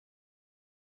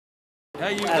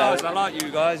Hey, you guys, I like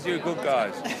you guys. You're good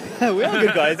guys. We are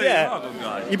good guys, yeah. You are good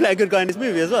guys. You play a good guy in this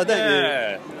movie as well, don't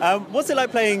Yeah. you? What's it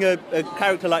like playing a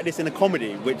character like this in a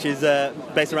comedy, which is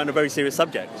based around a very serious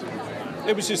subject?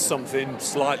 It was just something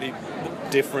slightly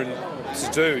different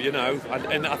to do, you know.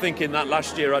 And I think in that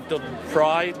last year I'd done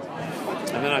Pride,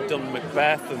 and then I'd done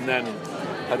Macbeth, and then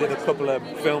I did a couple of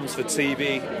films for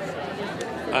TV,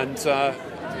 and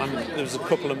there was a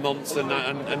couple of months,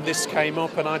 and this came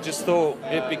up, and I just thought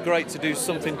it'd be great to do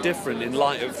something different in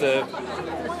light of the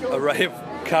array of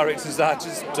characters that I'd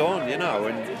just done, you know,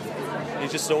 and you're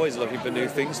just always looking for new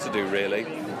things to do, really.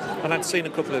 And I'd seen a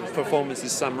couple of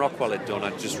performances Sam Rockwell had done, I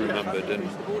just remembered, and,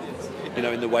 you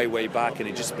know, in the way back, and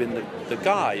he'd just been the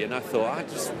guy, and I thought, I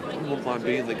just wouldn't mind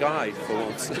being the guy for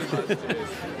once.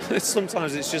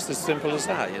 Sometimes it's just as simple as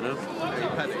that, you know.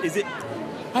 Is it...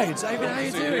 Hey, David, how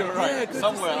you doing? Right. Yeah,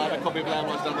 somewhere I had a copy of Lamb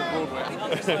was done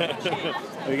with Broadway.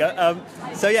 There we go.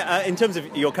 So yeah, in terms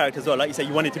of your character as well, like you said,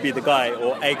 you wanted to be the guy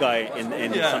or a guy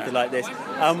in something like this.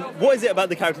 What is it about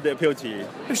the character that appealed to you?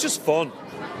 It was just fun.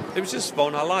 It was just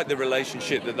fun. I liked the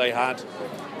relationship that they had,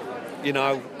 you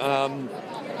know,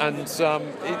 and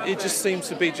it just seemed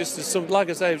to be just as like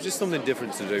I say, it was just something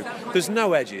different to do. There's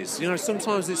no edges, you know.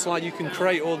 Sometimes it's like you can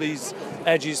create all these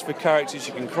edges for characters,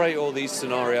 you can create all these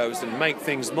scenarios and make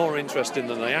things more interesting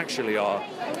than they actually are.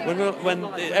 When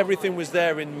everything was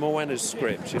there in Moena's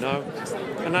script, you know,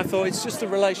 and I thought it's just a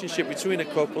relationship between a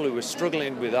couple who are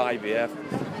struggling with IVF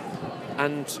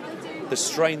and the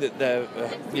strain that their,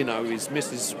 you know, his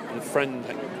Mrs. friend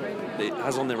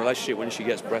has on their relationship when she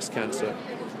gets breast cancer.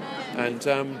 And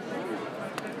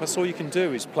that's all you can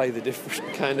do is play the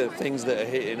different kind of things that are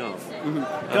hitting off.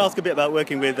 Mm-hmm. Can I ask a bit about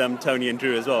working with Toni and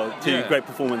Drew as well? Two great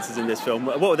performances in this film.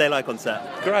 What were they like on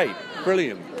set? Great,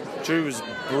 brilliant. Drew was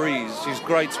a breeze. She's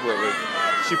great to work with.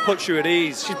 She puts you at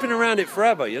ease. She's been around it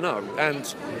forever, you know. And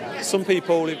some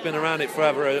people who've been around it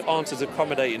forever aren't as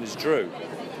accommodating as Drew.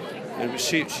 And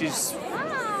she's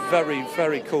very,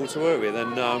 very cool to work with,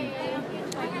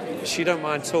 and she don't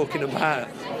mind talking about.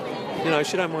 You know,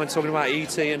 she don't mind talking about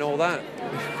E.T. and all that,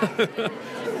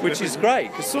 which is great,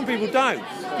 because some people don't.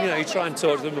 You know, you try and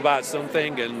talk to them about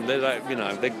something and they're like, you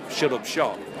know, they shut up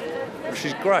shop.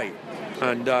 She's great.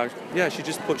 And, yeah, she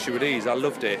just puts you at ease. I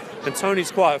loved it. And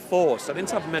Toni's quite a force. I didn't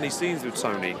have many scenes with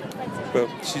Toni, but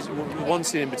she's one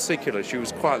scene in particular, she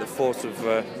was quite the force of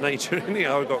nature. And, you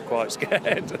know, I got quite scared.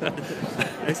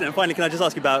 Excellent. And finally, can I just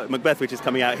ask you about Macbeth, which is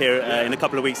coming out here in a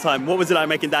couple of weeks' time? What was it like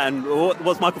making that, and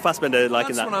what's Michael Fassbender like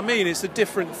in that? That's what I mean. It's a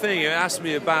different thing. It asked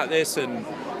me about this and,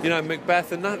 you know,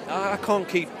 Macbeth, and that, I can't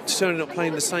keep turning up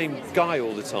playing the same guy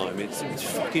all the time. It's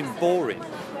fucking boring.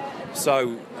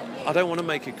 So I don't want to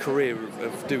make a career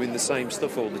of doing the same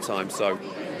stuff all the time, so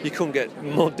you couldn't get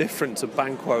more different to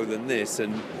Banquo than this,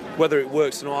 and whether it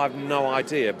works or not, I have no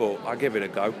idea, but I'll give it a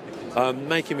go.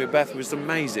 Making Macbeth was an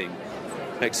amazing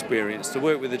experience. To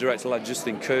work with a director like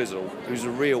Justin Kurzel, who's a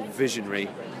real visionary,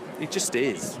 he just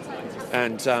is.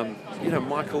 And, you know,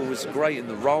 Michael was great in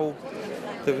the role,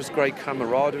 there was great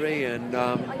camaraderie, and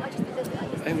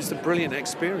it was a brilliant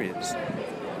experience.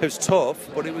 It was tough,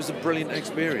 but it was a brilliant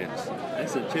experience.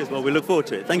 Excellent. Cheers. Well, we look forward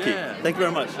to it. Thank you. Thank you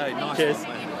very much. Hey, nice Cheers.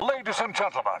 one, Ladies and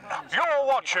gentlemen, you're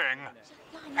watching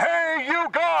Hey You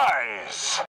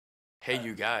Guys! Hey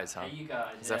You Guys, huh? Hey, you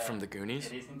guys. Is that from the Goonies?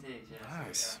 It is indeed, yes.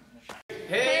 Nice.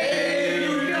 Hey!